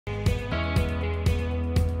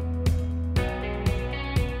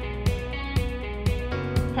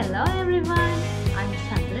Hello everyone, I'm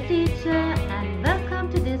Sanduni teacher and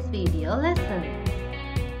welcome to this video lesson.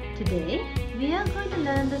 Today we are going to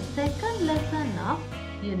learn the second lesson of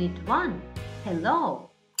Unit 1, Hello.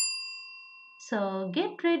 So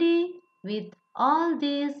get ready with all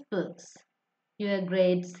these books. Your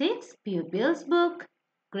grade 6 pupils book,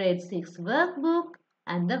 grade 6 workbook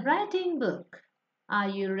and the writing book. Are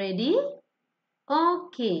you ready?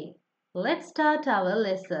 Okay, let's start our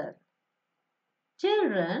lesson.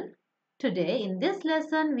 Children, today in this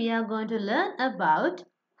lesson we are going to learn about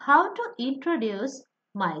how to introduce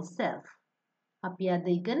myself. අපි අද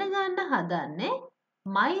ඉගෙන ගන්න හදන්නේ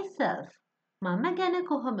myself. මම ගැන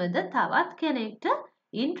කොහොමද තවත් කෙනෙක්ට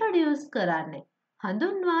introduce කරන්නේ?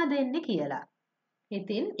 හඳුන්වා දෙන්නේ කියලා.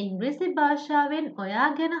 ඉතින් ඉංග්‍රීසි භාෂාවෙන්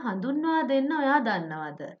ඔයා ගැන හඳුන්වා දෙන්න ඔයා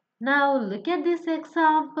දන්නවද? Now look at this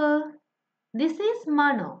example. This is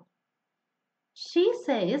Mano. She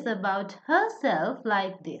says about herself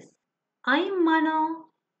like this. I'm Mano.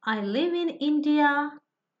 I live in India.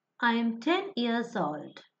 I am 10 years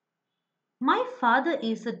old. My father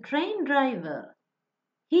is a train driver.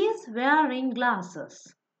 He is wearing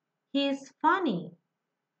glasses. He is funny.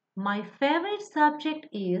 My favorite subject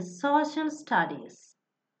is social studies.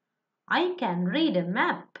 I can read a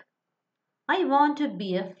map. I want to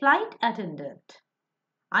be a flight attendant.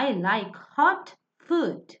 I like hot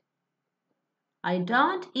food. I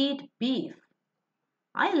don't eat beef.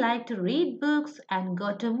 I like to read books and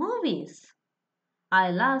go to movies. I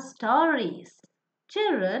love stories.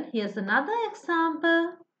 Children, here's another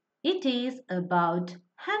example. It is about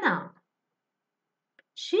Hannah.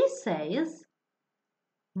 She says,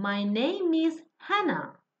 my name is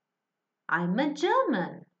Hannah. I'm a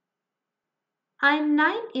German. I'm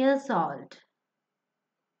 9 years old.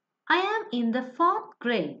 I am in the 4th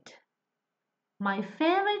grade. My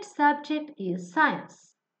favorite subject is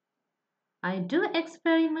science. I do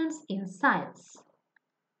experiments in science.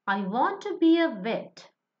 I want to be a vet.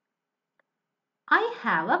 I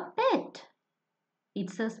have a pet.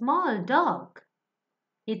 It's a small dog.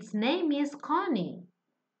 Its name is Connie.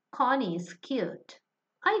 Connie is cute.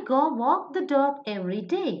 I go walk the dog every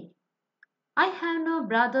day. I have no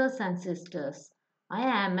brothers and sisters. I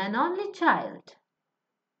am an only child.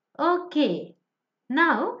 Okay.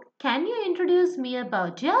 Now, can you introduce me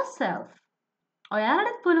about yourself?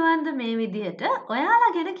 ඔයාලට පුළුවන් ද මේ විදිහට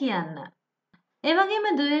ඔයාලා ගැන කියන්න. ඒ වගේම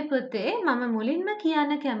දුවේ පුතේ මම මුලින්ම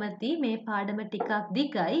කියන්න කැමති මේ පාඩම ටිකක්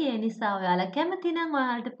දිගයි. ඒ නිසා ඔයාලා කැමති නම්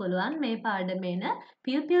ඔයාලට පුළුවන් මේ පාඩමේන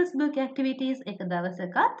pupils book activities එක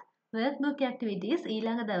දවසකත් workbook activities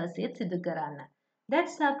ඊළඟ දවසේත් සිදු කරන්න.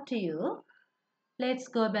 That's up to you. Let's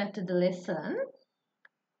go back to the lesson.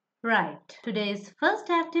 Right. Today's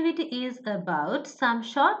first activity is about some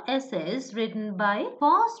short essays written by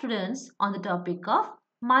 4 students on the topic of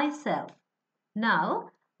myself.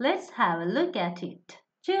 Now, let's have a look at it.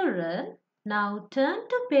 Children, now turn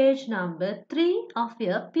to page number 3 of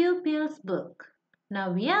your pupils book.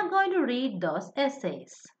 Now we are going to read those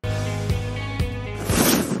essays.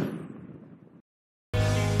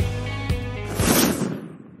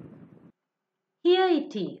 Here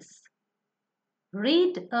it is.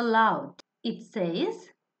 Read aloud. It says,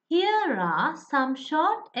 here are some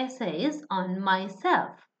short essays on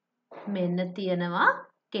myself. මෙන්න තියෙනවා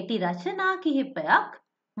කෙටි රචනා කිහිපයක්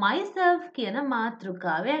myself කියන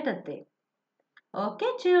මාතෘකාව යටතේ.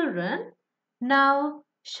 Okay children, now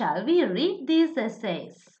shall we read these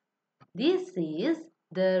essays? This is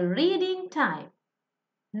the reading time.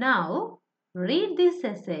 Now read these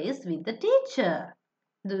essays with the teacher.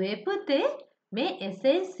 දුවේ පුතේ මේ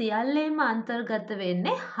essay සියල්ලේම අන්තර්ගත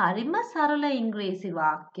වෙන්නේ හරිම සරල ඉංග්‍රීසි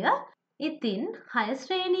වාක්‍ය. ඉතින් 6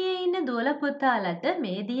 ශ්‍රේණියේ ඉන්න දුවල පුතාලට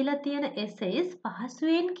මේ දීලා තියෙන essays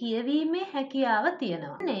පහසුවෙන් කියවීමේ හැකියාව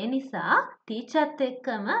තියෙනවා. ඒ නිසා ටීචර්ත්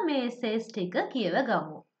එක්කම මේ essays ටික කියව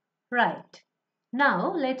ගමු. Right.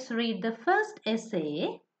 Now let's read the first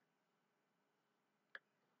essay.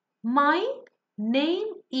 My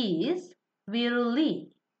name is Viruli.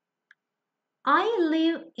 I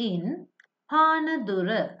live in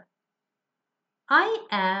Panadura. I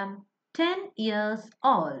am 10 years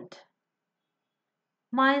old.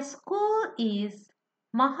 My school is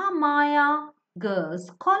Mahamaya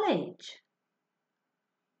Girls College.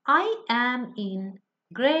 I am in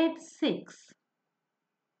grade 6.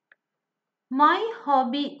 My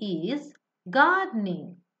hobby is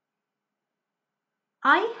gardening.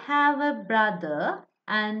 I have a brother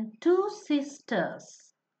and 2 sisters.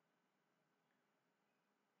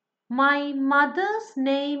 My mother's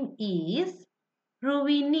name is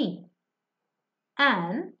Ruvini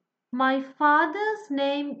and my father's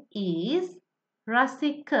name is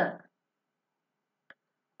Rasika.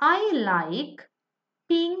 I like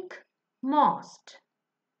pink most.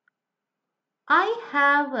 I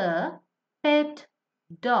have a pet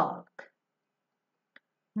dog.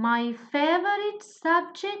 My favorite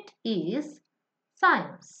subject is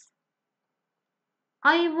science.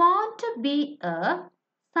 I want to be a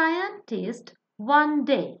scientist one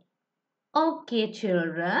day. Okay,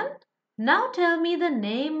 children. Now tell me the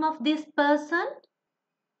name of this person.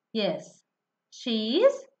 Yes, she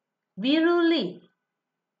is Viruli.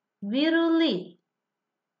 Viruli.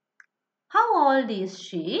 How old is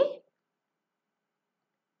she?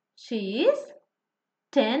 She is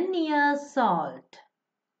 10 years old.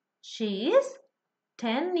 She is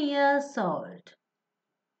 10 years old.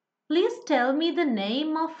 Please tell me the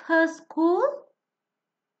name of her school.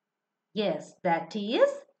 Yes, that is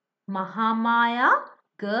Mahamaya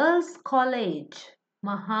Girls College.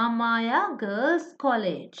 Mahamaya Girls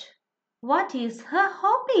College. What is her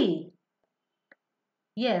hobby?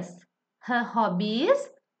 Yes, her hobby is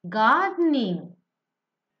gardening.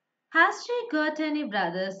 Has she got any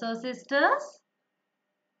brothers or sisters?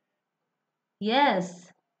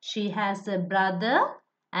 Yes, she has a brother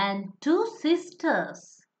and two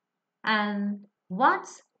sisters. And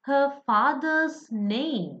what's her father's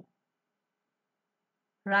name?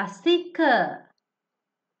 Rasika.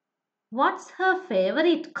 What's her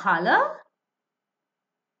favorite color?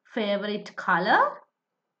 Favorite color?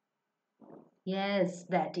 Yes,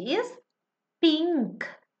 that is pink.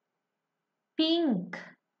 Pink.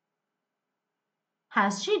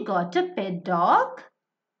 Has she got a pet dog?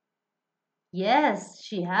 Yes,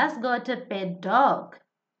 she has got a pet dog.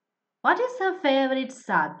 What is her favorite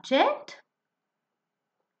subject?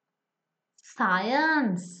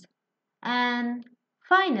 Science. And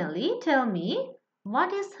finally, tell me,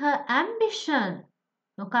 what is her ambition?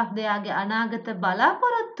 මොකක්ද එයාගේ අනාගත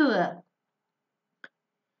බලාපොරොත්තුව?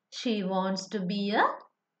 She wants to be a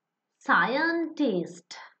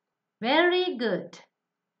scientist. Very good.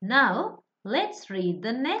 Now, let's read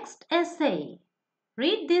the next essay.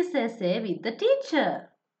 Read this essay with the teacher.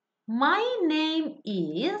 My name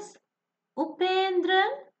is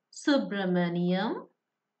Upendran Subramaniam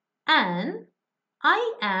and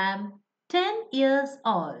I am 10 years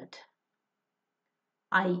old.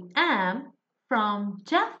 I am from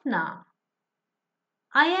Jaffna.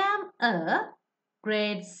 I am a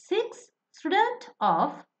grade 6 student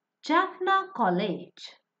of Jaffna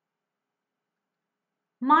College.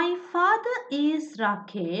 My father is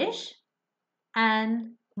Rakesh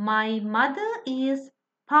and my mother is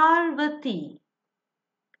Parvati.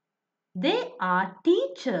 They are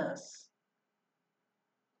teachers.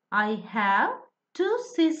 I have two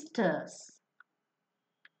sisters.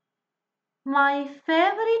 My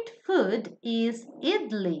favorite food is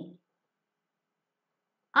idli.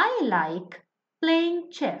 I like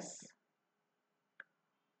playing chess.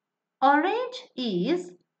 Orange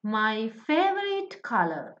is my favorite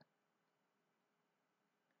color.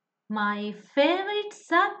 My favorite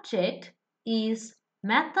subject is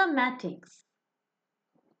mathematics.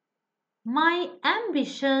 My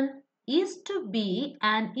ambition is to be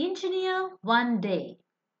an engineer one day.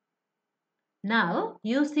 Now,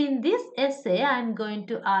 using this essay, I am going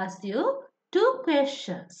to ask you two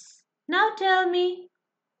questions. Now tell me,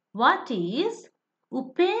 what is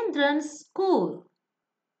Upendran's school?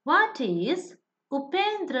 What is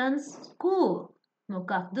Upendran's school?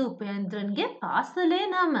 මොකක්ද උපේන්ද්‍රන්ගේ පාසලේ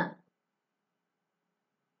නම?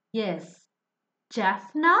 Yes,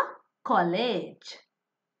 Jaffna College.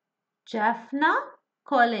 Jaffna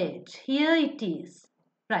College. Here it is.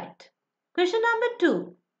 Right. Question number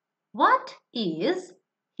 2. What is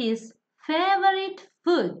his favorite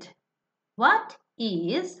food? What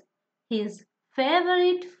is his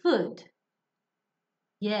favorite food?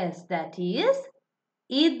 Yes, that is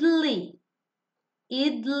idli.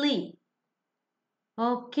 Idli.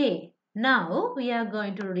 Okay, now we are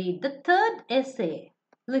going to read the third essay.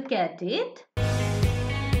 Look at it.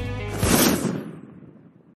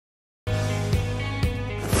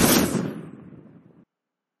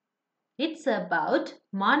 It's about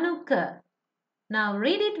Manuka. Now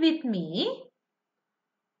read it with me.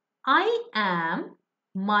 I am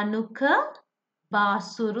Manuka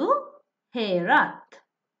Basuru Herath.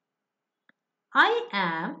 I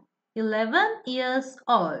am 11 years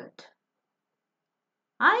old.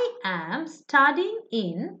 I am studying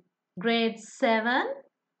in grade 7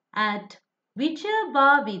 at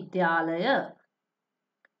Vijayabha Vidyalaya.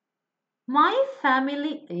 My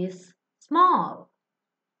family is small.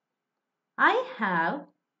 I have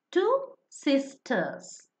two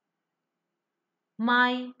sisters.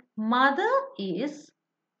 My mother is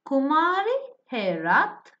Kumari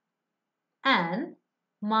Herath and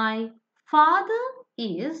my father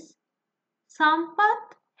is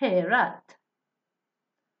Sampath Herath.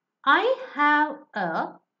 I have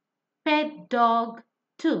a pet dog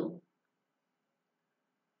too.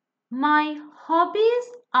 My hobbies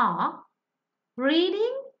are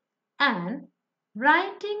reading and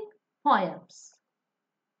writing poems.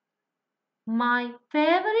 My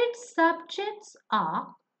favorite subjects are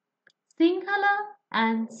Sinhala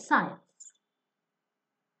and science.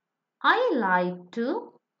 I like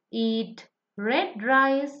to eat red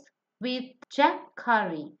rice with jack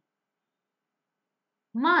curry.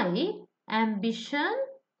 My ambition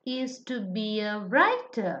is to be a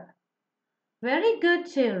writer. Very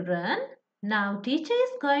good, children. Now teacher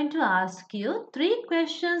is going to ask you 3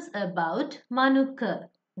 questions about Manuka.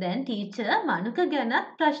 Then teacher Manuka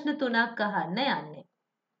ගැනත් ප්‍රශ්න 3ක් අහන්න යන්නේ.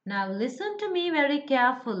 Now listen to me very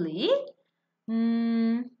carefully.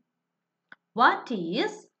 What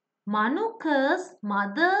is Manuka's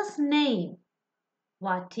mother's name?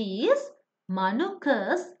 What is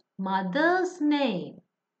Manuka's mother's name?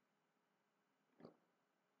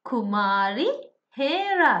 Kumari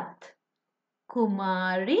Herath.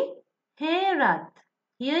 Kumari Herath.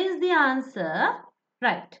 Here is the answer.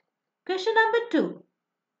 Right. Question number 2.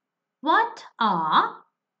 What are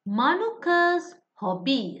Manuka's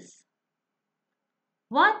hobbies?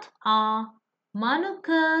 What are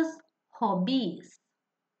Manuka's hobbies?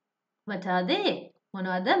 What are they?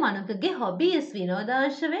 මොනවද මනුකගේ hobbies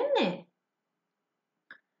විනෝදාංශ වෙන්නේ?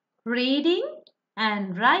 Reading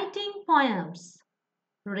and writing poems.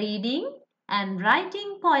 Reading and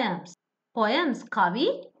writing poems. Poems කවි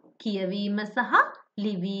කියවීම සහ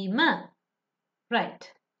ලිවීම. Right.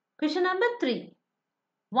 Question number 3.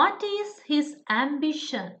 What is his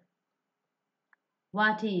ambition?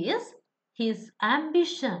 What is his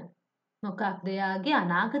ambition? මොකක්ද එයාගේ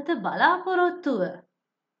අනාගත බලාපොරොත්තුව?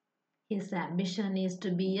 His ambition is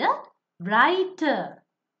to be a writer.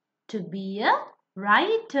 To be a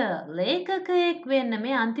writer. ලේඛකයෙක් වෙන්න.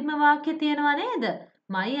 මේ අන්තිම වාක්‍යය තියෙනවා නේද?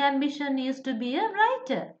 My ambition is to be a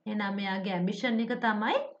writer. එහෙනම් මෙයාගේ ambition එක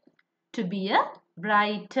තමයි to be a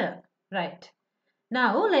writer. Right.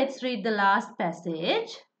 Now let's read the last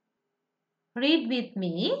passage. Read with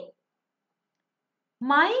me.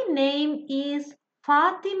 My name is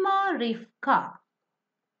Fatima Rifka.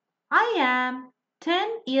 I am 10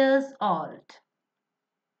 years old.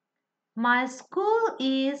 My school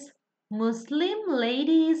is Muslim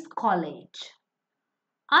Ladies College.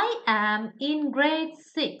 I am in grade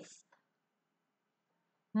 6.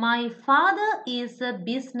 My father is a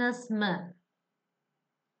businessman.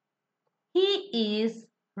 He is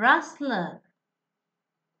Ruslan.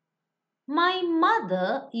 My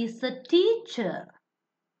mother is a teacher.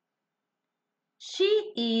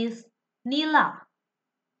 She is Nila.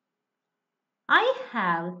 I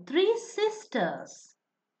have 3 sisters.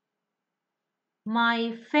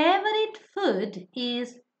 My favorite food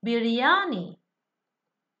is biryani.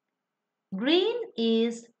 Green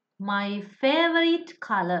is my favorite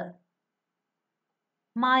color.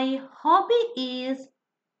 My hobby is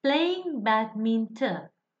playing badminton.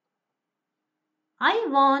 I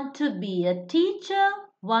want to be a teacher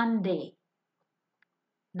one day.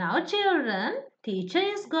 Now children, teacher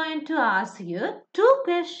is going to ask you 2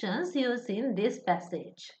 questions using this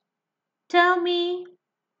passage. Tell me,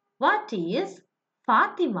 what is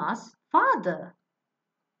Fatima's father?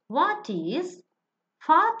 What is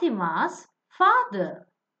Fatima's father?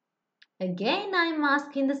 Again I am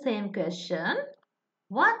asking the same question.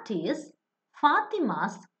 What is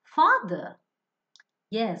Fatima's father?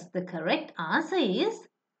 Yes, the correct answer is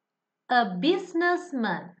a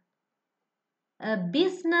businessman. A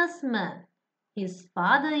businessman. His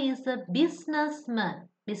father is a businessman.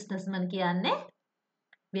 Businessman කියන්නේ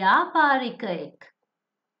ව්‍යාපාරිකයෙක්.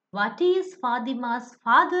 What is Fatima's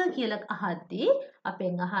father කියලා අහද්දී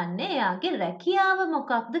අපෙන් අහන්නේ එයාගේ රැකියාව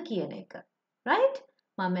මොකක්ද කියන එක. Right?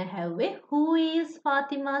 මම හැව්වේ who is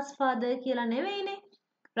Fatima's father කියලා නෙවෙයිනේ.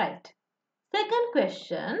 Right. Second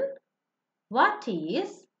question. What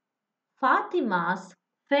is Fatima's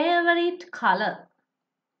favorite color?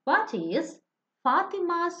 What is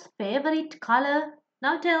Fatima's favorite color?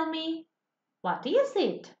 Now tell me, what is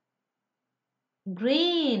it?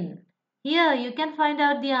 Green. Here you can find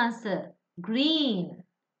out the answer. Green.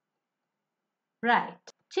 Right.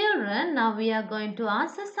 Children, now we are going to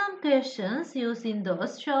answer some questions using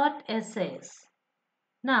those short essays.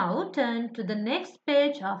 Now turn to the next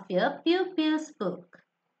page of your pupil's book.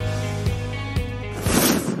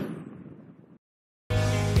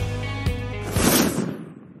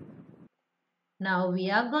 Now we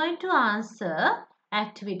are going to answer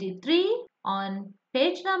activity 3 on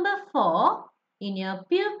page number 4 in your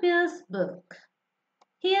pupil's book.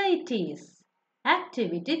 Here it is.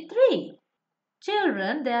 Activity 3.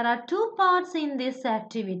 Children, there are two parts in this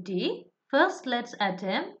activity. First, let's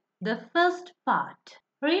attempt the first part.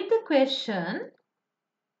 Read the question.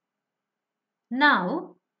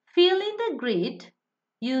 Now, fill in the grid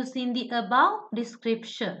using the above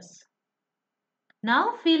descriptions.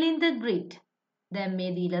 Now, fill in the grid. දැන් මේ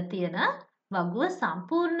දීලා තියෙන වගුව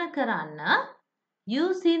සම්පූර්ණ කරන්න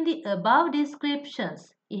using the above descriptions.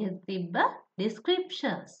 ඉහත තිබ්බ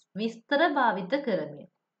descriptions විස්තර භාවිත කරමින්.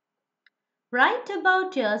 Write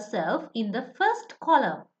about yourself in the first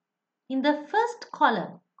column. In the first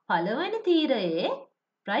column. පළවෙනි තීරයේ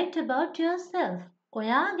write about yourself.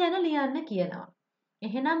 ඔයා ගැන ලියන්න කියනවා.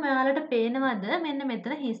 එහෙනම් ඔයාලට පේනවද මෙන්න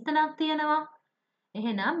මෙතන හිස්තනක් තියෙනවා.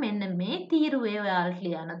 එහෙනම් මෙන්න මේ තීරුවේ ඔයාලට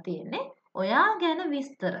ලියන්න තියෙන්නේ ඔයා ගැන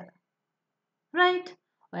විස්තර. right.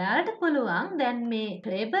 ඔයාලට පුළුවන් දැන් මේ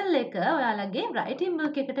ටේබල් එක ඔයාලගේ writing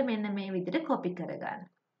book එකට මෙන්න මේ විදිහට copy කරගන්න.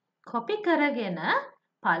 copy කරගෙන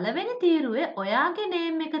පළවෙනි තීරුවේ ඔයාගේ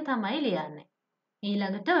name එක තමයි ලියන්නේ.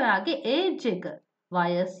 ඊළඟට ඔයාගේ age එක,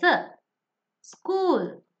 වයස, school,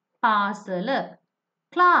 පාසල,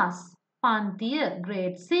 class, පන්තිය,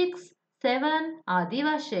 grade 6, 7 ආදී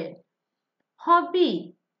වශයෙන්. hobby,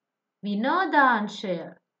 විනෝදාංශය,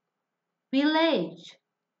 village,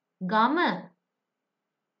 ගම,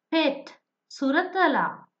 pet, සුරතලා,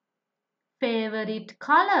 favorite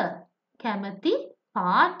color, කැමති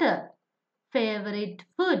පාට, favorite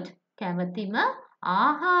food, කැමතිම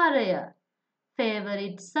ආහාරය,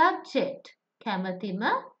 favorite subject, කැමතිම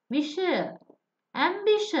විෂය,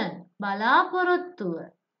 ambition, බලාපොරොත්තුව.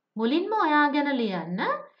 මුලින්ම ඔයා ගැන ලියන්න.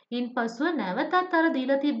 ඉන්පසුව නැවතත් අර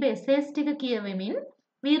දීලා තිබ්බ essays ටික කියවෙමින්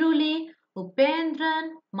විරුලි, උපේන්ද්‍රන්,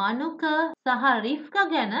 මනුක සහ රිෆ්කා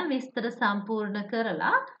ගැන විස්තර සම්පූර්ණ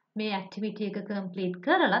කරලා මේ activity එක complete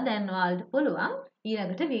කරලා දැන් ඔයාලට පුළුවන්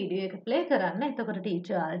ඊළඟට වීඩියෝ එක play කරන්න. එතකොට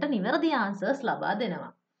ටීචර් ඔයාලට නිවැරදි answers ලබා දෙනවා.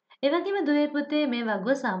 ඒ වගේම දුවේ පුතේ මේ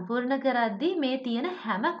වගුව සම්පූර්ණ කරද්දී මේ තියෙන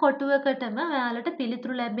හැම කොටුවකටම ඔයාලට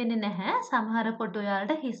පිළිතුරු ලැබෙන්නේ නැහැ. සමහර කොටු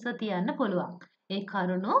ඔයාලට හිස්ව තියන්න පුළුවන්. ඒ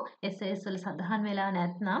කරුණු essays වල සඳහන් වෙලා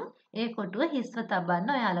නැත්නම් ඒ කොටුව හිස්ව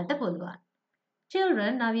තබන්න ඔයාලට පුළුවන්.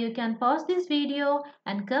 Children, now you can pause this video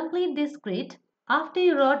and complete this grid. After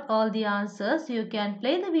you wrote all the answers, you can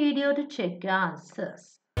play the video to check your answers.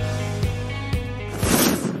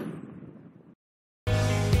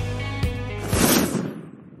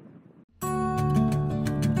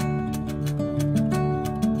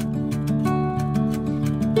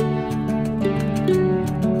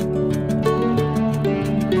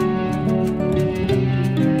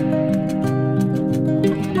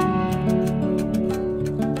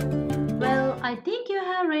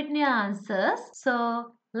 Answers, so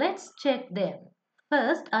let's check them.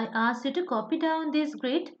 First, I ask you to copy down this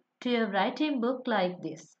grid to your writing book like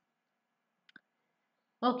this.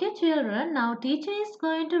 Okay children, now teacher is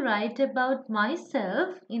going to write about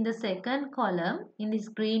myself in the second column, in this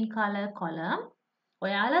green color column.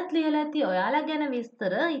 ඔයාලත් ලියලා ඇති ඔයාලා ගැන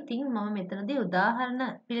විස්තර. ඉතින් මම මෙතනදී උදාහරණ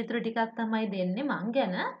පිළිතුරු ටිකක් තමයි දෙන්නේ මං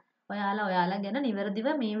ගැන. ඔයාලා ගැන නිවැරදිව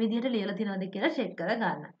මේ විදිහට ලියලා තියෙනවද කියලා check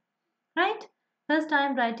කරගන්න. Right? First, I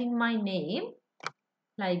am writing my name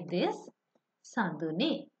like this,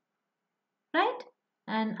 Sanduni, right?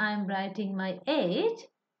 And I am writing my age,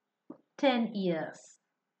 10 years.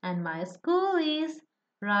 And my school is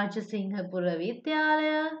Rajasinghapura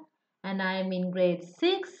Vidyalaya, and I am in grade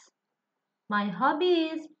 6. My hobby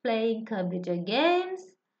is playing computer games,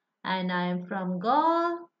 and I am from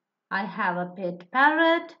Gaul. I have a pet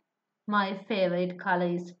parrot. My favorite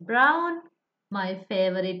color is brown. My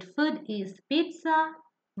favorite food is pizza.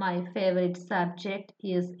 My favorite subject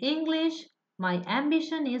is English. My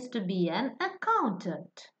ambition is to be an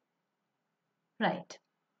accountant. Right.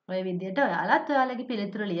 ඔය විදිහට ඔයාලත් ඔයාලගේ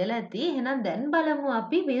පිළිතුරු ලියලා ඇති. එහෙනම් දැන් බලමු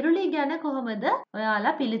අපි විරුලි ගැන කොහොමද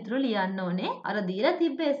ඔයාලා පිළිතුරු ලියන්න ඕනේ අර දීලා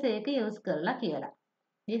තිබ්බ essay එක use කරලා කියලා.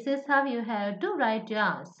 This is how you have to write your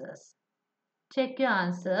answers. Check your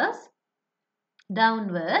answers.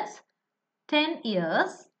 Downwards. 10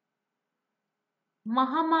 years.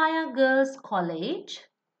 Mahamaya Girls College.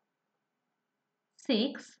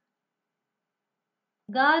 6.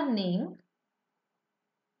 Gardening.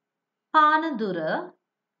 Panadura.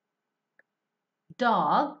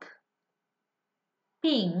 Dog.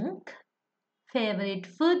 Pink. Favorite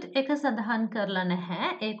food එක සඳහන් කරලා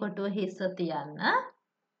නැහැ. ඒ කොටුව හිස්ව තියන්න.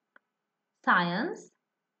 Science.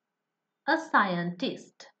 A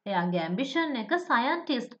scientist. එයාගේ ambition එක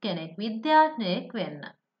scientist කෙනෙක්, විද්‍යාඥයෙක් වෙන්න.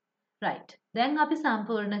 Right. දැන් අපි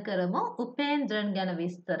සම්පූර්ණ කරමු. උපේන්ද්‍රන් ගැන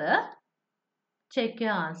විස්තර. Check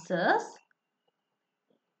your answers.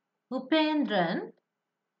 Upendran,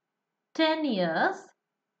 10 years,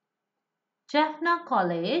 Jaffna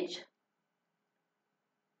College,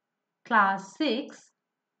 Class 6,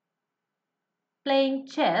 playing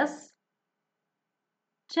chess.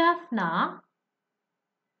 Jaffna,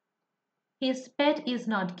 his pet is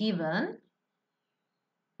not given.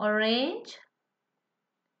 Orange,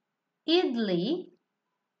 Idli,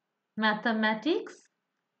 mathematics,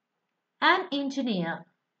 and engineer.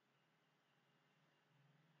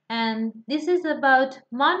 And this is about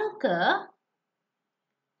Manuka,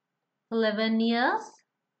 11 years,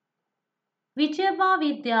 Vijayaba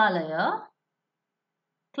Vidyalaya,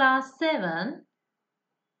 class 7,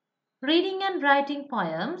 reading and writing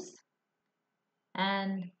poems,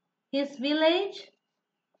 and his village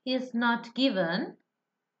is not given.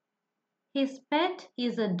 His pet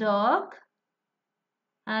is a dog,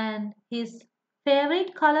 and his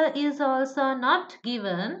favorite color is also not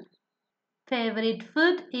given. Favorite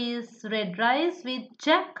food is red rice with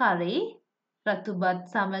jack curry, රතුබත්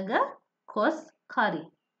සමග කොස් curry.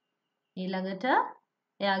 ඊළඟට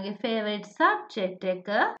එයාගේ favorite subject එක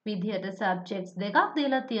විදිහට subjects දෙකක්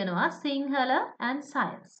දීලා තියෙනවා, Sinhala and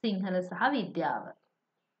science. Sinhala සහ විද්‍යාව.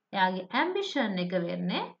 එයාගේ ambition එක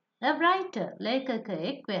වෙන්නේ a writer,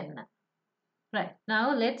 ලේඛකයෙක් වෙන්න. Right,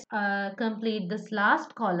 now let's complete this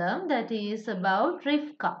last column, that is about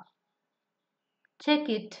Rivka. Check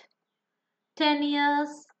it. 10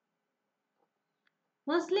 years,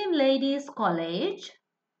 Muslim Ladies College,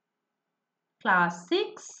 class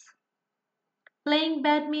 6, playing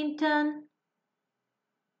badminton.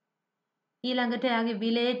 ඊළඟට එයාගේ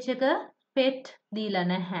village එක pet දීලා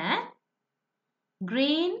නැහැ.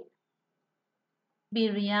 Green,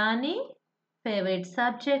 biryani, favorite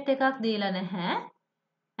subject එකක් දීලා නැහැ.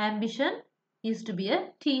 Ambition is to be a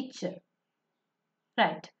teacher.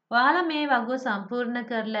 Right. ඔයාලා මේ වගුව සම්පූර්ණ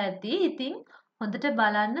කරලා ඇති. ඉතින් හොඳට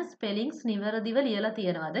බලන්න spellings නිවැරදිව ලියලා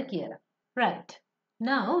තියෙනවද කියලා. Right.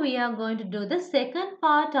 Now we are going to do the second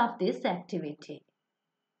part of this activity.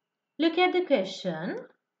 Look at the question.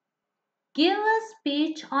 Give a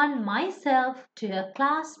speech on myself to your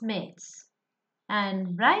classmates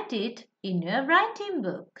and write it in your writing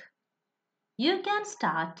book. You can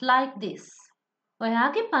start like this.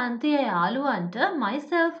 ඔයාගේ පන්තියේ යාළුවන්ට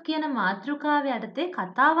myself කියන මාතෘකාව යටතේ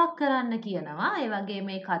කතාවක් කරන්න කියනවා. ඒ වගේම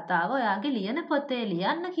මේ කතාව ඔයාගේ ලියන පොතේ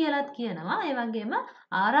ලියන්න කියලාත් කියනවා. ඒ වගේම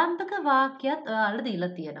ආරම්භක වාක්‍යයත් ඔයාලට දීලා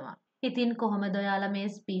තියෙනවා. ඉතින් කොහොමද ඔයාලා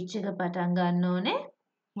මේ ස්පීච් එක පටන් ගන්න ඕනේ?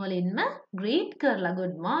 මුලින්ම greet කරලා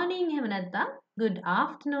good morning එහෙම නැත්නම් good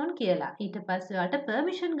afternoon කියලා. ඊට පස්සේ ඔයාලට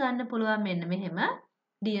permission ගන්න පුළුවන් මෙන්න මෙහෙම.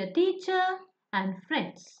 Dear teacher and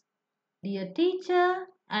friends. Dear teacher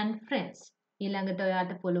and friends. ඊළඟට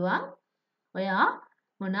ඔයාට පුළුවන් ඔයා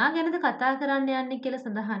මොනා ගැනද කතා කරන්න යන්නේ කියලා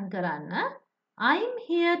සඳහන් කරන්න. I'm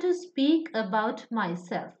here to speak about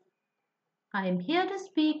myself. I'm here to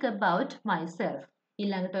speak about myself.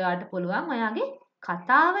 ඊළඟට ඔයාට පුළුවන් ඔයාගේ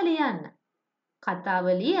කතාව ලියන්න.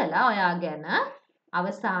 කතාව ලියලා ඔයා ගැන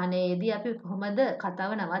අවසානයේදී අපි කොහොමද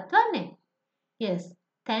කතාව නවත්වන්නේ? Yes,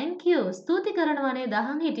 thank you. ස්තුති කරනවානේ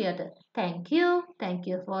දහන් හිටියට. Thank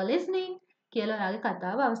you for listening. කියලා ඔයාගේ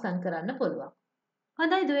කතාව අවසන් කරන්න පුළුවන්.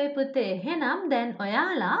 හොඳයි දුවේ පුතේ. එහෙනම් දැන්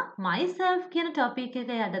ඔයාලා myself කියන topic එක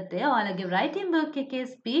යටතේ ඔයාලගේ writing book එකේ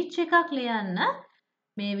speech එකක් ලියන්න.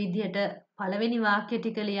 මේ විදිහට පළවෙනි වාක්‍ය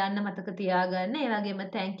ටික ලියන්න මතක තියාගන්න. ඒ වගේම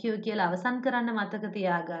thank you කියලා අවසන් කරන්න මතක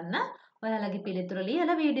තියාගන්න. ඔයාලගේ පිළිතුරු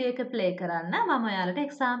ලියලා වීඩියෝ එක play කරන්න. මම ඔයාලට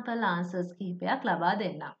example answers කිහිපයක් ලබා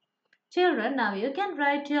දෙන්නම්. Children, now you can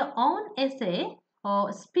write your own essay or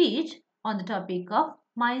speech on the topic of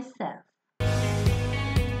myself.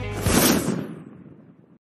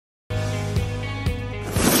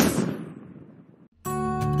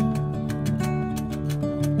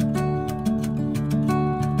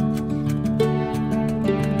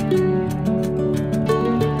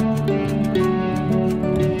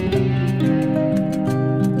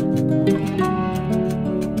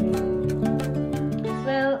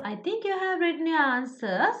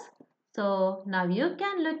 Answers. So now you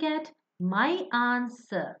can look at my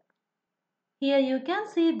answer. Here you can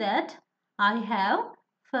see that I have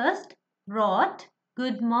first wrote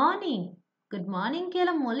good morning. Good morning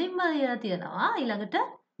කියලා මුලින්ම ලියලා තියෙනවා. ඊළඟට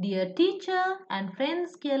dear teacher and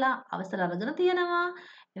friends කියලා අවසර අරගෙන තියෙනවා.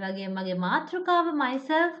 ඒ වගේම මගේ මාතෘකාව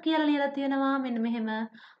myself කියලා ලියලා තියෙනවා. මෙන්න මෙහෙම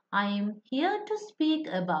I am here to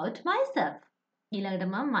speak about myself. ඊළඟට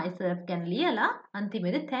මම myself ගැන ලියලා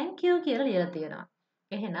අන්තිමේදී thank you කියලා ලියලා තියෙනවා.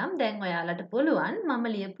 එහෙනම් දැන් ඔයාලට පුළුවන් මම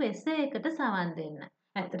ලියපු essay එකට සවන් දෙන්න.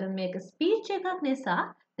 ඇත්තටම මේක speech එකක් නිසා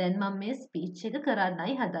දැන් මම මේ speech එක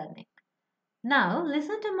කරන්නයි හදන්නේ. Now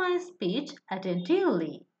listen to my speech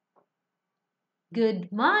attentively. Good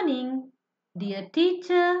morning, dear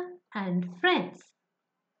teacher and friends.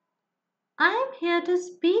 I am here to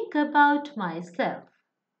speak about myself.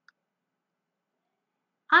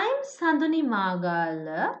 I'm Sanduni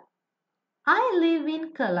Magala. I live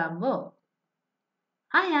in Colombo.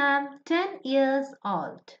 I am 10 years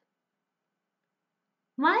old.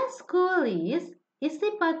 My school is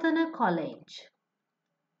Isipatana College.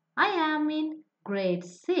 I am in grade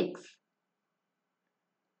 6.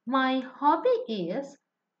 My hobby is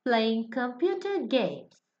playing computer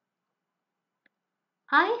games.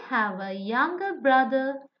 I have a younger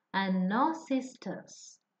brother and no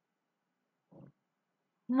sisters.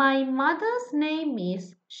 My mother's name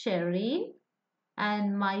is Shereen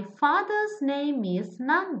and my father's name is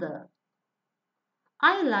Nanda.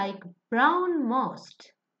 I like brown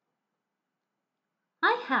most.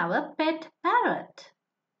 I have a pet parrot.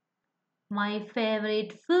 My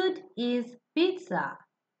favorite food is pizza.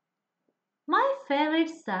 My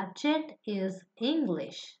favorite subject is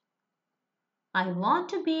English. I want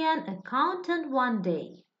to be an accountant one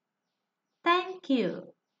day. Thank you.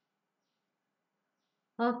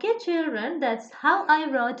 Okay children, that's how I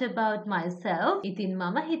wrote about myself. ඉතින්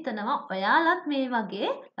මම හිතනවා ඔයාලත් මේ වගේ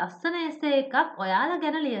ලස්සන essay එකක් ඔයාලා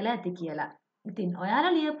ගැන ලියලා ඇති කියලා. ඉතින්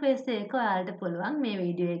ඔයාලා ලියපු essay එක ඔයාලට පුළුවන් මේ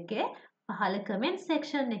වීඩියෝ එකේ පහළ comment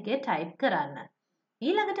section එකේ type කරන්න.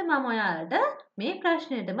 ඊළඟට මම ඔයාලට මේ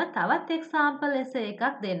ප්‍රශ්නෙටම තවත් example essay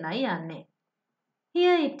එකක් දෙන්නයි යන්නේ.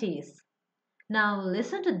 Here it is. Now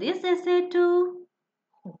listen to this essay too.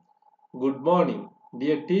 Good morning,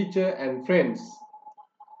 dear teacher and friends.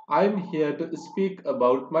 I am here to speak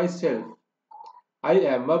about myself. I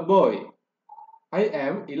am a boy. I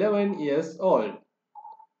am 11 years old.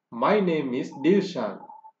 My name is Dilshan.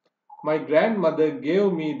 My grandmother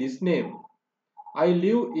gave me this name. I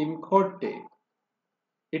live in Kotte.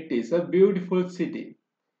 It is a beautiful city.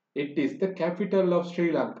 It is the capital of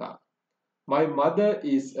Sri Lanka. My mother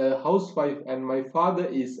is a housewife and my father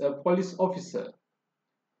is a police officer.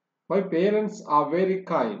 My parents are very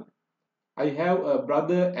kind. I have a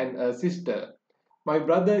brother and a sister. My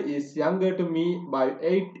brother is younger to me by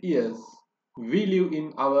 8 years. We live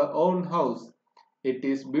in our own house. It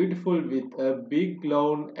is beautiful with a big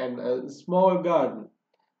lawn and a small garden.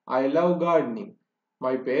 I love gardening.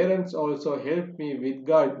 My parents also help me with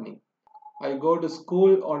gardening. I go to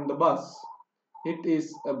school on the bus. It is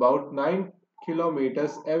about 9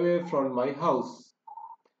 kilometers away from my house.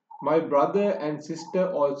 My brother and sister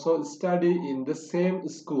also study in the same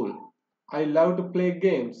school. I love to play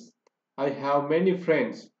games. I have many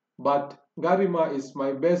friends, but Garima is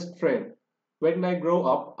my best friend. When I grow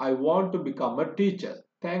up, I want to become a teacher.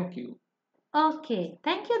 Thank you. Okay,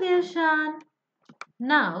 thank you Dilshan.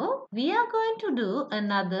 Now we are going to do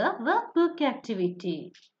another workbook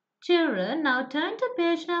activity. Children, now turn to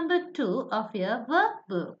page number 2 of your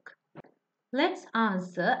workbook. Let's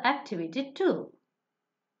answer activity 2.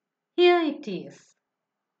 Here it is.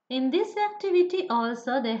 In this activity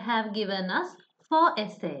also they have given us 4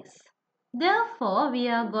 essays. Therefore, we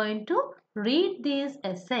are going to read these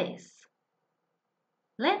essays.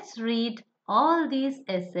 Let's read all these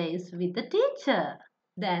essays with the teacher.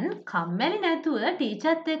 දැන් කම්මැලි නැතුව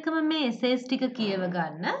ටීචර්ත් එක්කම මේ essays ටික කියව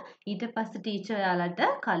ගන්න. ඊට පස්සේ ටීචර් යාලට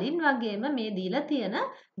කලින් වගේම මේ දීලා තියෙන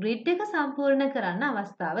grid එක සම්පූර්ණ කරන්න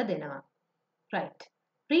අවස්ථාව දෙනවා. Right.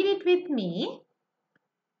 Read it with me.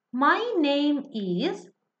 My name is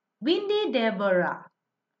Windy Deborah.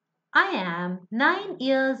 I am 9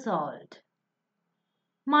 years old.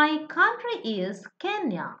 My country is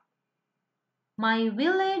Kenya. My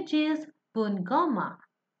village is Bungoma.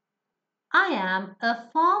 I am a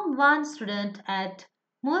Form 1 student at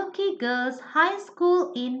Mulki Girls High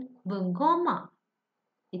School in Bungoma.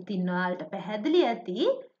 ඉතින් ඔයාලට පැහැදිලි ඇති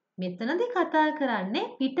මෙතනදී කතා කරන්නේ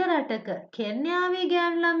පිට රටක කෙන්යාවේ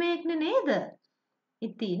ගෑනු ළමයෙක්නේ නේද?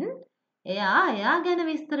 ඉතින් එයා ගැන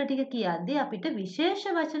විස්තර ටික කියද්දී අපිට විශේෂ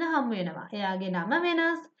වචන හමු වෙනවා. එයාගේ නම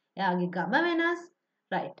වෙනස්, එයාගේ ගම වෙනස්.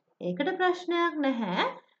 right. ඒකට ප්‍රශ්නයක් නැහැ.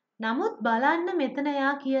 නමුත් බලන්න මෙතන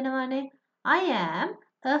එයා කියනවානේ I am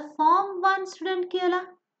a form 1 student කියලා.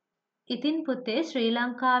 ඉතින් පුතේ ශ්‍රී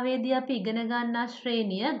ලංකාවේදී අපි ඉගෙන ගන්නා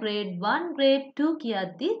ශ්‍රේණිය grade 1, grade 2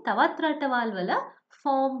 කියද්දී තවත් රටවල් වල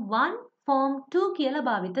form 1, form 2 කියලා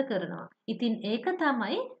භාවිත කරනවා. ඉතින් ඒක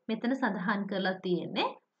තමයි මෙතන සඳහන් කරලා තියෙන්නේ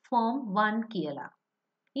form 1 කියලා.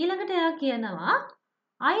 ඊළඟට එයා කියනවා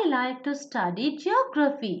I like to study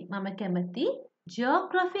geography. මම කැමති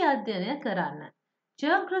geography අධ්‍යයනය කරන්න.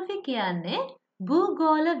 geography කියන්නේ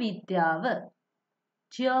භූගෝල විද්‍යාව.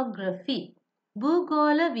 geography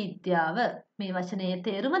භූගෝල විද්‍යාව. මේ වචනේ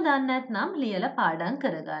තේරුම දන්නේ නැත්නම් ලියලා පාඩම්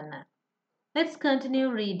කරගන්න. Let's continue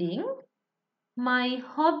reading. My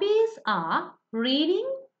hobbies are reading,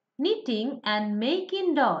 knitting and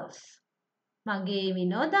making dolls. මගේ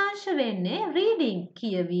විනෝදාංශ වෙන්නේ reading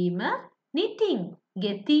කියවීම, knitting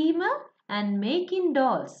ගෙතීම and making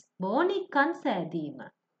dolls. බෝනික්කන් සෑදීම.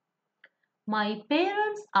 My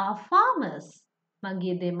parents are farmers.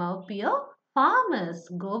 මගේ දෙමව්පියෝ farmers,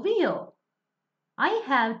 ගොවියෝ. I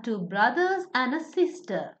have 2 brothers and a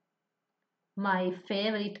sister. My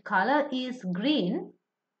favorite color is green.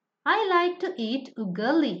 I like to eat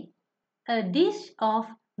ugali, a dish of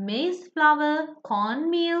maize flour,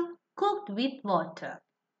 cornmeal cooked with water.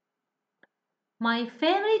 My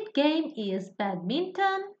favorite game is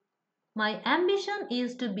badminton. My ambition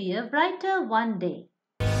is to be a writer one day.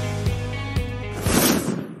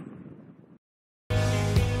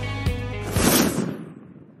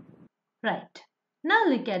 Right. Now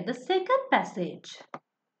look at the second passage.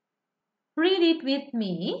 Read it with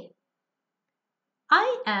me. I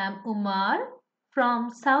am Umar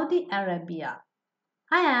from Saudi Arabia.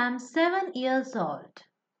 I am 7 years old.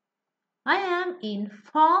 I am in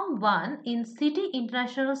Form 1 in City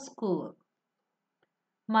International School.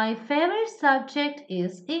 My favorite subject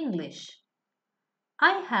is English.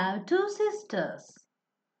 I have 2 sisters.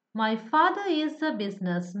 My father is a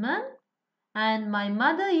businessman and my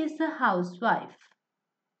mother is a housewife.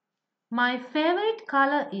 My favorite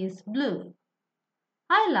color is blue.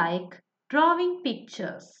 I like drawing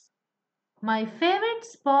pictures. My favorite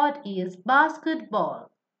sport is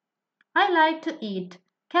basketball. I like to eat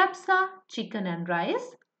kapsa, chicken and rice.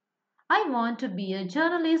 I want to be a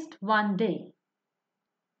journalist one day.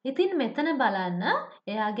 ඉතින් මෙතන බලන්න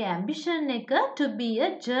එයාගේ ambition එක to be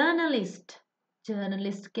a journalist.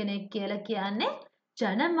 Journalist කෙනෙක් කියලා කියන්නේ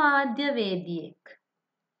ජනමාධ්‍යවේදියෙක්.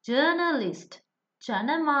 Journalist,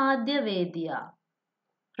 ජනමාධ්‍යවේදියා.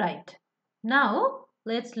 Right. Now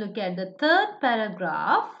let's look at the third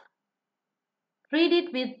paragraph. Read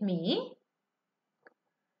it with me.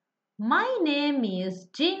 My name is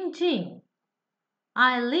Jing Jing.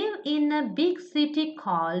 I live in a big city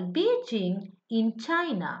called Beijing in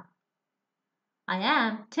China. I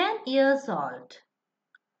am 10 years old.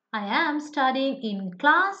 I am studying in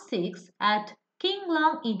class 6 at King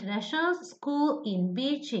Long International School in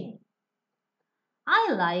Beijing.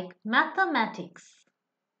 I like mathematics.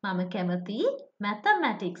 මම කැමති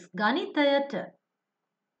mathematics ගණිතයට.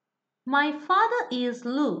 My father is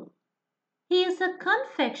Lu. He is a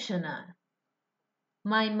confectioner.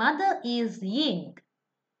 My mother is Ying.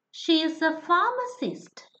 She is a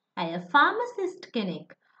pharmacist. ඇය pharmacist කෙනෙක්.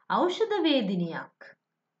 ඖෂධවේදිනියක්.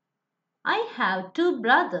 I have 2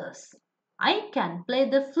 brothers. I can play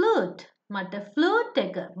the flute. මට flute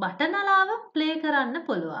එක බටනලාව play කරන්න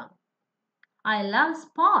පුළුවන්. I love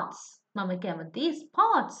sports. මම කැමති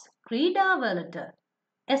sports ක්‍රීඩාවලට.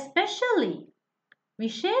 Especially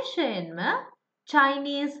විශේෂයෙන්ම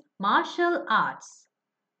Chinese martial arts.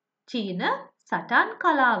 චීන සටන්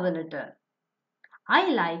කලාවලට. I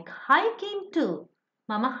like hiking too.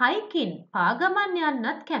 මම hiking පාගමන්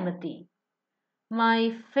යන්නත් කැමති. My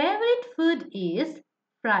favorite food is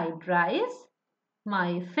fried rice.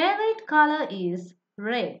 My favorite color is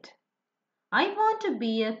red. I want to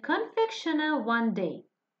be a confectioner one day.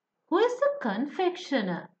 Who is a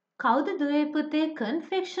confectioner? කවුද දුවේ පුතේ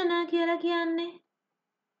confectioner කියලා කියන්නේ?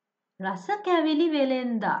 රස කැවිලි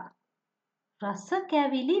වෙලෙන්දා. රස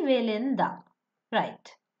කැවිලි වෙලෙන්දා. Right.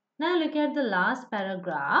 Now look at the last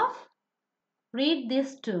paragraph. Read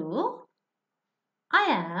this too. I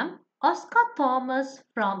am Oscar Thomas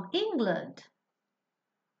from England.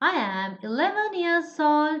 I am 11 years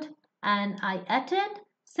old and I attend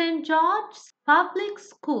St. George's Public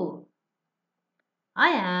School. I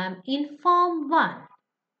am in Form 1.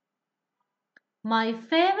 My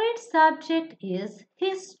favorite subject is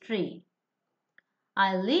history.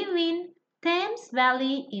 I live in Thames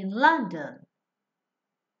Valley in London.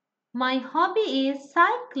 My hobby is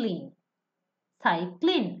cycling.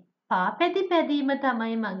 Cycling. පාපැදි පැදීම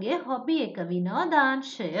තමයි මගේ hobby එක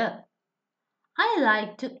විනෝදාංශය. I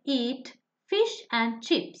like to eat fish and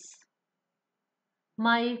chips.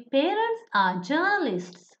 My parents are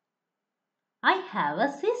journalists. I have a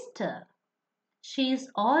sister. She is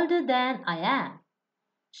older than I am.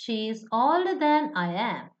 She is older than I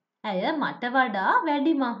am. ඇය මට වඩා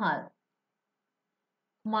වැඩිමහල්.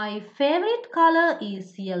 My favorite color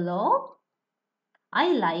is yellow. I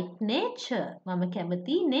like nature. මම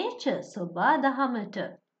කැමති nature සොබා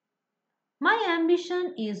දහමට. My ambition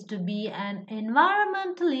is to be an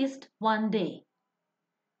environmentalist one day.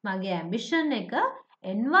 මගේ ambition එක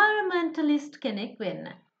environmentalist කෙනෙක් වෙන්න.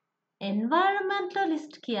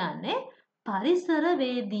 Environmentalist කියන්නේ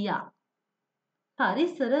පරිසරවේදියා.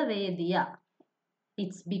 පරිසරවේදියා.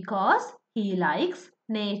 It's because he likes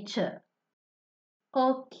nature.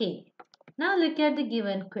 Okay. Now look at the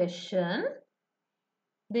given question.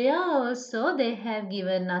 They have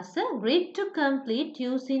given us a grid to complete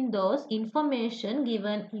using those information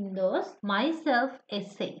given in those myself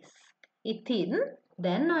essays. ඉතින්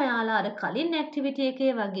දැන් ඔයාලා අර කලින් activity එකේ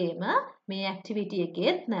වගේම මේ ඇක්ටිවිටි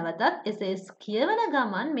එකේත් නැවතත් essays කියවන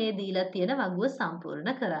ගමන් මේ දීලා තියෙන වගුව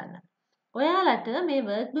සම්පූර්ණ කරන්න. ඔයාලට මේ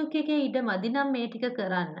workbook එකේ ඉඩ මදි නම් මේ ටික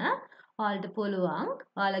කරන්න ඔයාලට පුළුවන්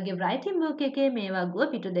ඔයාලගේ writing book එකේ මේ වගුව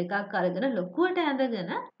පිටු දෙකක් අරගෙන ලොකුවට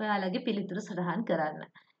ඇඳගෙන ඔයාලගේ පිළිතුරු සටහන් කරන්න.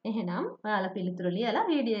 එහෙනම් ඔයාලා පිළිතුරු ලියලා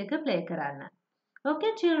වීඩියෝ එක play කරන්න.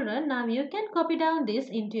 Okay children, now you can copy down this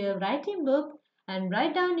into your writing book and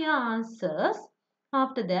write down your answers.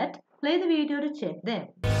 After that, play the video to check them.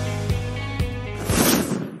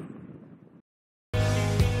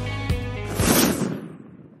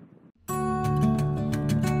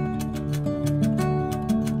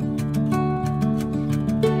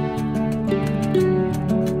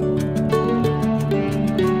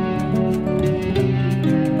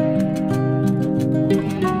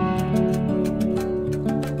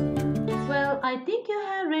 I think you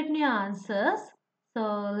have written your answers, so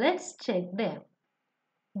let's check them.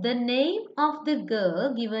 The name of the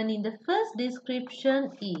girl given in the first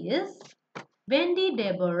description is Wendy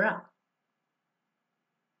Deborah.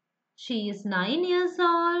 She is 9 years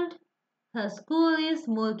old. Her school is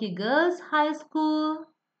Mulki Girls High School.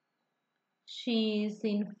 She is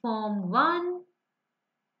in Form 1.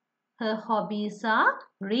 Her hobbies are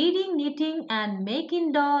reading, knitting and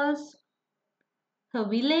making dolls. Her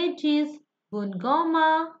village is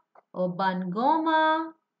Bungoma or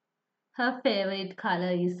Bungoma. Her favorite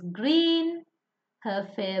color is green. Her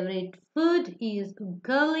favorite food is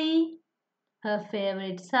curry. Her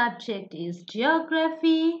favorite subject is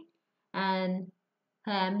geography. And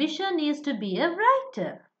her ambition is to be a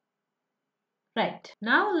writer. Right.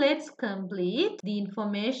 Now let's complete the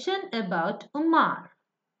information about Umar.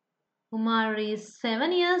 Umar is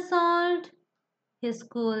 7 years old. His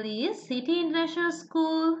school is City International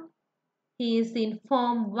School. He is in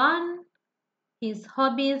Form 1. His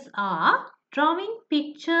hobbies are drawing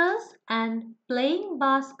pictures and playing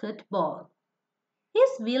basketball. His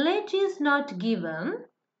village is not given.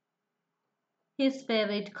 His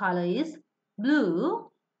favorite color is blue.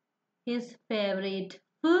 His favorite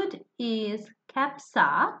food is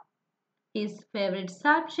kapsa. His favorite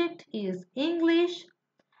subject is English.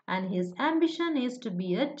 And his ambition is to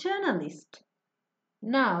be a journalist.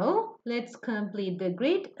 Now, let's complete the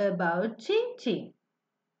grid about Ching Ching.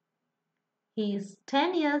 He is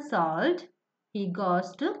 10 years old. He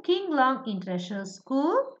goes to King Long International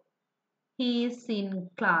School. He is in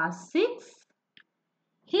class 6.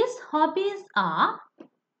 His hobbies are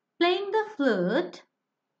playing the flute,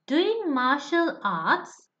 doing martial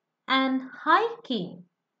arts and hiking.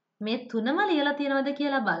 මේ තුනම ලියලා තියෙනවද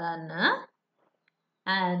කියලා බලන්න.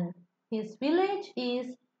 And his village is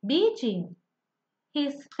Beijing.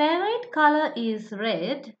 His favorite color is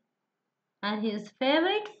red and his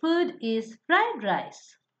favorite food is fried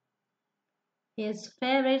rice. His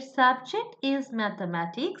favorite subject is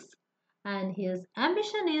mathematics and his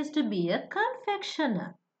ambition is to be a confectioner.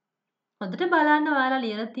 හොඳට බලන්න ඔයාලා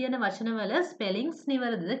ලියලා තියෙන වචනවල spellings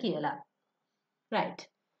නිවැරදිද කියලා. Right.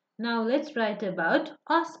 Now let's write about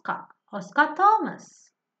Oscar. Oscar Thomas.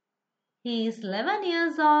 He is 11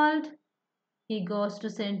 years old. He goes to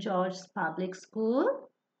St. George's Public School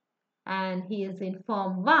and he is in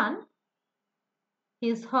Form 1.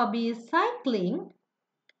 His hobby is cycling.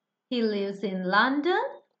 He lives in London.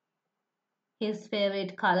 His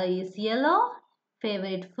favorite color is yellow.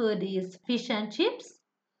 Favorite food is fish and chips.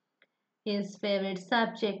 His favorite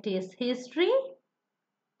subject is history.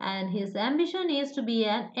 And his ambition is to be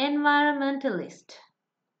an environmentalist.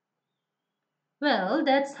 Well,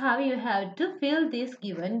 that's how you have to fill this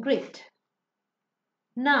given grid.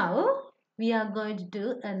 Now, we are going to do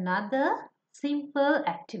another simple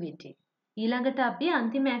activity. ඊළඟට අපි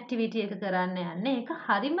අන්තිම activity එක කරන්න යන්නේ. ඒක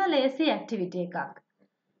හරිම ලේසි activity එකක්.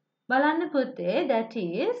 බලන්න පුතේ, that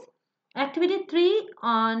is activity 3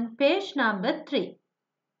 on page number 3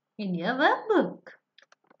 in your workbook.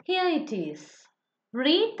 Here it is.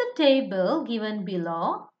 Read the table given below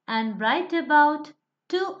and write about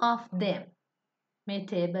 2 of them. මේ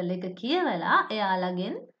table එක කියවලා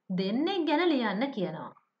එයාලගෙන් දෙන්නෙක් ගැන ලියන්න කියනවා.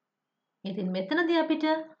 ඉතින් මෙතනදී අපිට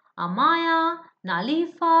අමායා,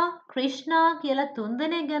 නලීෆා, ක්‍රිෂ්ණා කියලා 3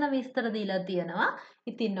 දෙනෙක් ගැන විස්තර දීලා තියෙනවා.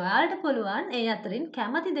 ඉතින් ඔයාලට පුළුවන් ඒ අතරින්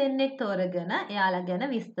කැමති දෙන්නෙක් තෝරගෙන එයාලා ගැන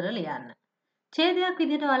විස්තර ලියන්න. ඡේදයක්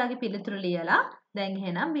විදිහට ඔයාලගේ පිළිතුරු ලියලා දැන්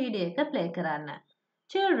එහෙනම් වීඩියෝ එක play කරන්න.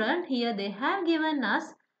 Children, here they have given us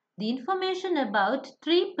the information about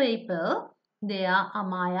 3 people. They are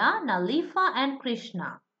Amaya, Nalifa and Krishna.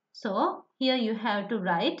 So, Here you have to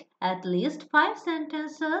write at least 5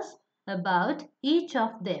 sentences about each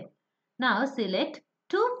of them. Now select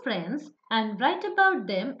 2 friends and write about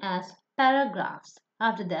them as paragraphs.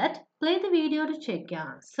 After that, play the video to check your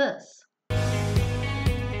answers.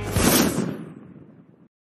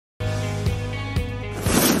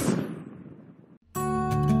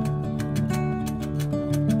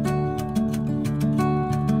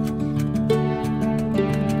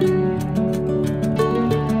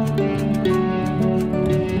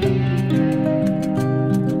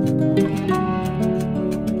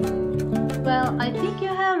 Well, I think you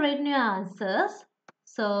have written your answers.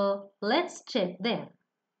 So let's check them.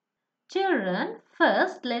 Children,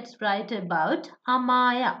 first let's write about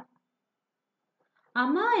Amaya.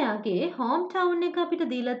 අමායාගේ home town එක අපිට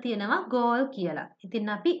දීලා තියෙනවා goal කියලා.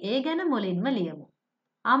 ඉතින් අපි ඒ ගැන මුලින්ම ලියමු.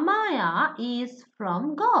 Amaya is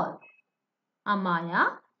from Gaul. Amaya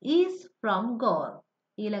is from Gaul.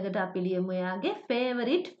 ඊළඟට අපි ලියමු එයාගේ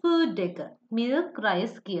favorite food එක milk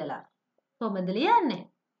rice කියලා. කොහොමද ලියන්නේ?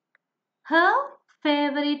 Her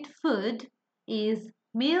favorite food is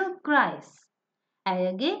milk rice.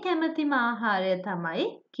 ඇයගේ කැමතිම ආහාරය තමයි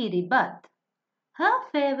කිරිබත්. Her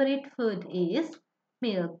favorite food is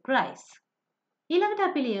milk rice. ඊළඟට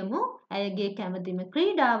අපි ලියමු ඇයගේ කැමතිම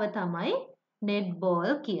ක්‍රීඩාව තමයි netball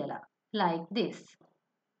කියලා. Like this.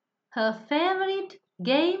 Her favorite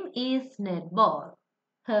game is netball.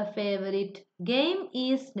 Her favorite game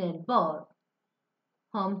is netball.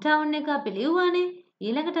 Hometown එක අපි ලියුවානේ.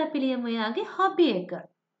 ඊළඟට අපි ලියමු එයාගේ hobby එක.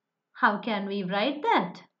 How can we write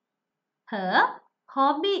that? Her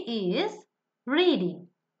hobby is reading.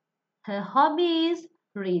 Her hobby is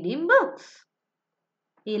reading books.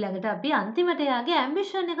 ඊළඟට අපි අන්තිමට එයාගේ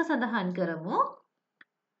ambition එක සඳහන් කරමු.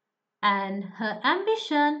 And her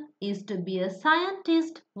ambition is to be a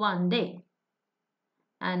scientist one day.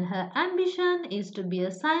 And her ambition is to be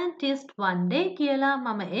a scientist one day කියලා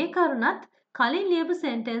මම ඒ කරුණත් කලින් ලියපු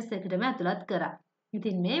sentence එකටම ඇතුළත් කරා.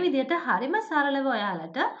 ඉතින් මේ විදිහට හරිම සරලව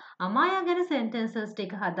ඔයාලට අමායා ගැන sentences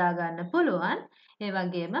ටික හදාගන්න පුළුවන්. ඒ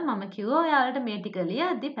වගේම මම කිව්වා ඔයාලට මේ ටික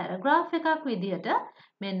ලියද්දි paragraph එකක් විදිහට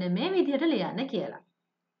මෙන්න මේ විදිහට ලියන්න කියලා.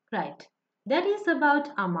 Right. That is about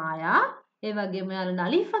Amaya. ඒ වගේම ඔයාලා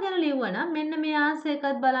නලීෆා ගැන ලියුවා නම් මෙන්න මේ answer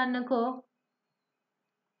එකත් බලන්නකෝ.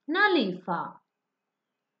 Nalifa.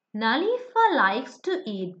 Nalifa likes to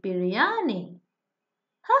eat biryani.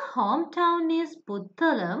 Her hometown is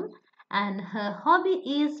Puttalam and her hobby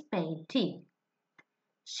is painting.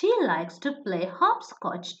 She likes to play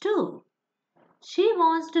hopscotch too. She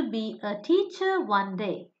wants to be a teacher one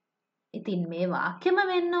day. ඉතින් මේ වාක්‍යම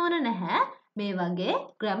වෙන්න ඕන නැහැ. මේ වගේ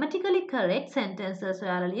grammatically correct sentences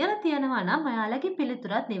ඔයාලා ලියලා තියෙනවා නම් ඔයාලගේ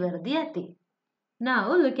පිළිතුරත් නිවැරදි ඇති. Now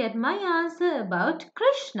look at my answer about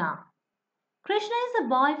Krishna. Krishna is a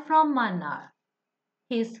boy from Mannar.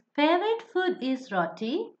 His favorite food is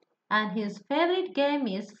roti and his favorite game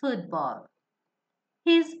is football.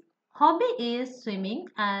 His hobby is swimming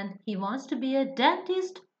and he wants to be a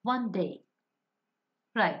dentist one day.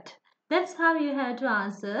 Right. That's how you have to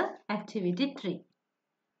answer activity 3.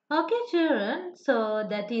 Okay children, so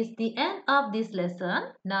that is the end of this lesson.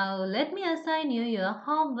 Now let me assign you your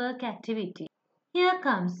homework activity. Here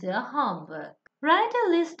comes your homework. Write a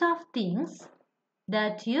list of things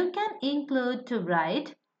that you can include to write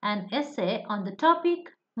an essay on the topic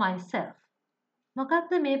myself.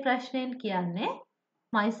 මොකක්ද මේ ප්‍රශ්නයෙන් කියන්නේ?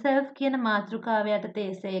 myself කියන මාතෘකාව යටතේ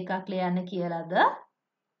essay එකක් ලියන්න කියලාද?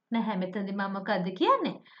 නැහැ මෙතනදී මම මොකද්ද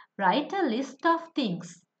කියන්නේ? Write a list of things.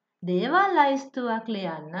 දේවල් ලයිස්තුවක්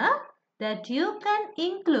ලියන්න that you can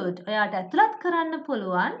include ඔයාට ඇතුළත් කරන්න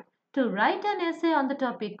පුළුවන් to write an essay on the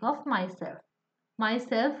topic of myself.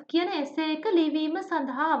 myself කියන essay එක ලිවීම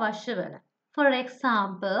සඳහා අවශ්‍ය වන. For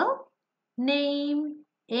example, name,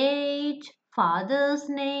 age, father's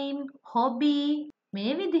name, hobby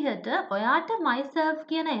මේ විදිහට ඔයාට myself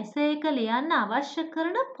කියන essay එක ලියන්න අවශ්‍ය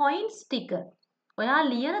කරන points ටික ඔයා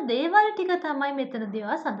ලියන දේවල් ටික තමයි මෙතනදී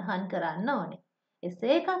ඔයා සඳහන් කරන්න ඕනේ.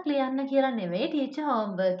 essay එකක් ලියන්න කියලා නෙවෙයි teacher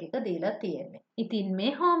homework එක දීලා තියෙන්නේ. ඉතින්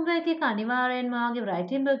මේ homework එක අනිවාර්යෙන්ම ඔයාගේ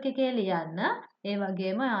writing book එකේ ලියන්න. ඒ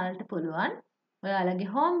වගේම ඔයාලට පුළුවන්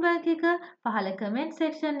ඔයාලගේ homework එක පහළ comment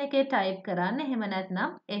section එකේ type කරන්න. එහෙම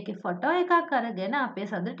නැත්නම් ඒකේ photo එකක් අරගෙන අපේ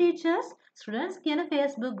Sanduni teachers students කියන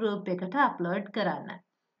Facebook group එකට upload කරන්න.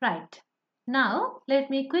 Right. Now let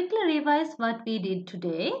me quickly revise what we did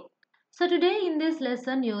today. So today in this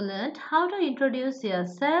lesson you learned how to introduce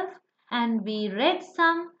yourself and we read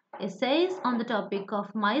some essays on the topic of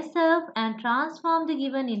myself and transform the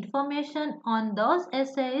given information on those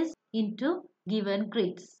essays into given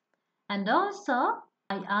grids. And also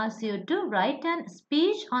I asked you to write a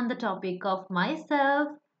speech on the topic of myself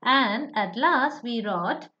and at last we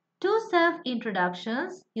wrote two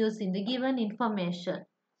self-introductions using the given information.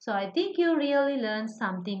 So I think you really learned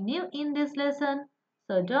something new in this lesson.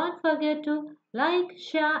 So don't forget to like,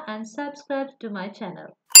 share and subscribe to my channel.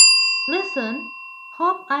 Listen,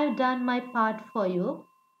 hope I've done my part for you.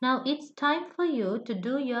 Now it's time for you to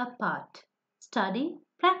do your part. Study,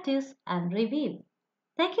 practice and review.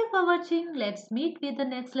 Thank you for watching. Let's meet with the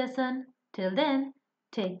next lesson. Till then,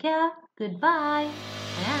 take care, goodbye.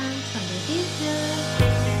 I am Sandunitr teacher.